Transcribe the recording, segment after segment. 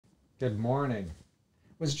Good morning.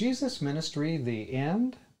 Was Jesus' ministry the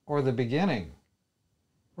end or the beginning?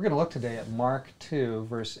 We're going to look today at Mark 2,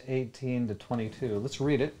 verse 18 to 22. Let's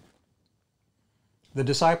read it. The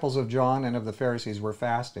disciples of John and of the Pharisees were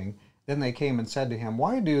fasting. Then they came and said to him,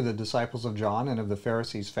 "Why do the disciples of John and of the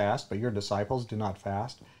Pharisees fast, but your disciples do not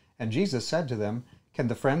fast?" And Jesus said to them, "Can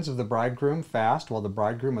the friends of the bridegroom fast while the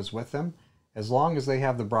bridegroom is with them? As long as they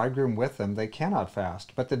have the bridegroom with them, they cannot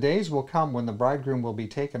fast. But the days will come when the bridegroom will be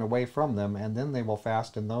taken away from them, and then they will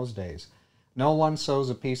fast in those days. No one sews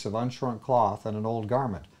a piece of unshrunk cloth on an old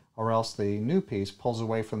garment, or else the new piece pulls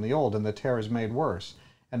away from the old, and the tear is made worse.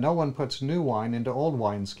 And no one puts new wine into old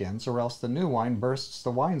wineskins, or else the new wine bursts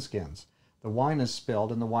the wineskins. The wine is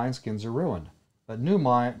spilled, and the wineskins are ruined. But new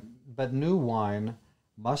wine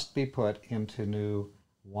must be put into new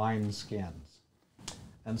wineskins."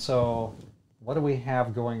 And so, what do we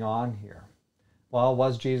have going on here? Well,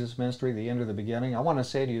 was Jesus' ministry the end or the beginning? I want to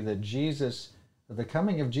say to you that the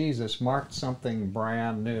coming of Jesus marked something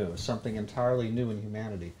brand new, something entirely new in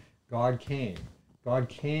humanity. God came. God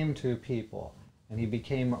came to people, and he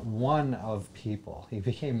became one of people. He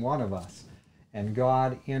became one of us, and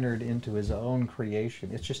God entered into his own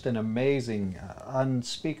creation. It's just an amazing,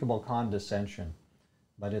 unspeakable condescension,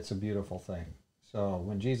 but it's a beautiful thing. So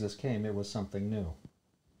when Jesus came, it was something new.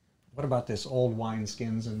 What about this old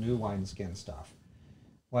wineskins and new wineskin stuff?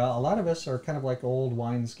 Well, a lot of us are kind of like old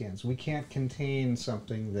wineskins. We can't contain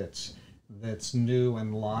something that's new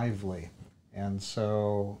and lively. And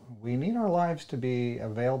so we need our lives to be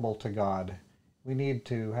available to God. We need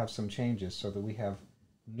to have some changes so that we are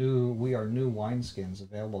new wineskins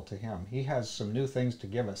available to him. He has some new things to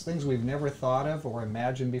give us, things we've never thought of or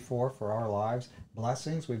imagined before for our lives,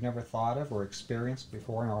 blessings we've never thought of or experienced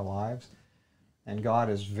before in our lives. And God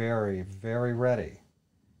is very, very ready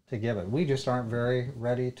to give it. We just aren't very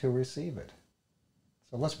ready to receive it.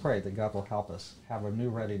 So let's pray that God will help us have a new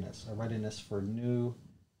readiness, a readiness for new,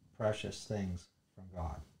 precious things from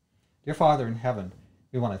God. Dear Father in heaven,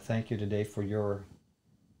 we want to thank you today for your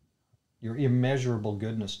immeasurable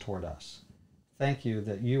goodness toward us. Thank you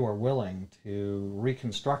that you are willing to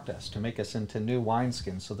reconstruct us, to make us into new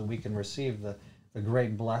wineskins so that we can receive the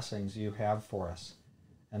great blessings you have for us.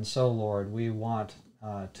 And so, Lord, we want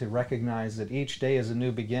to recognize that each day is a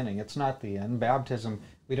new beginning. It's not the end. Baptism,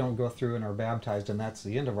 we don't go through and are baptized and that's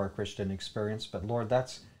the end of our Christian experience. But Lord,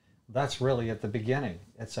 that's really at the beginning.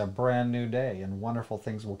 It's a brand new day, and wonderful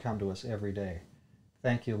things will come to us every day.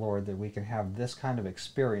 Thank you, Lord, that we can have this kind of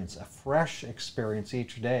experience, a fresh experience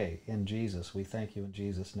each day in Jesus. We thank you in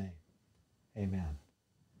Jesus' name. Amen.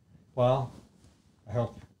 Well, I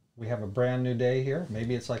hope we have a brand new day here.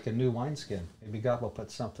 Maybe it's like a new wineskin. Maybe God will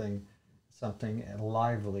put something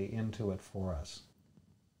lively into it for us.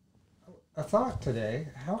 A thought today,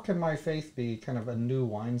 how can my faith be kind of a new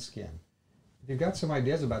wineskin? If you've got some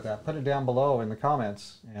ideas about that, put it down below in the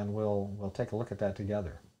comments, and we'll take a look at that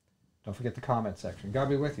together. Don't forget the comment section. God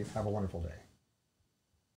be with you. Have a wonderful day.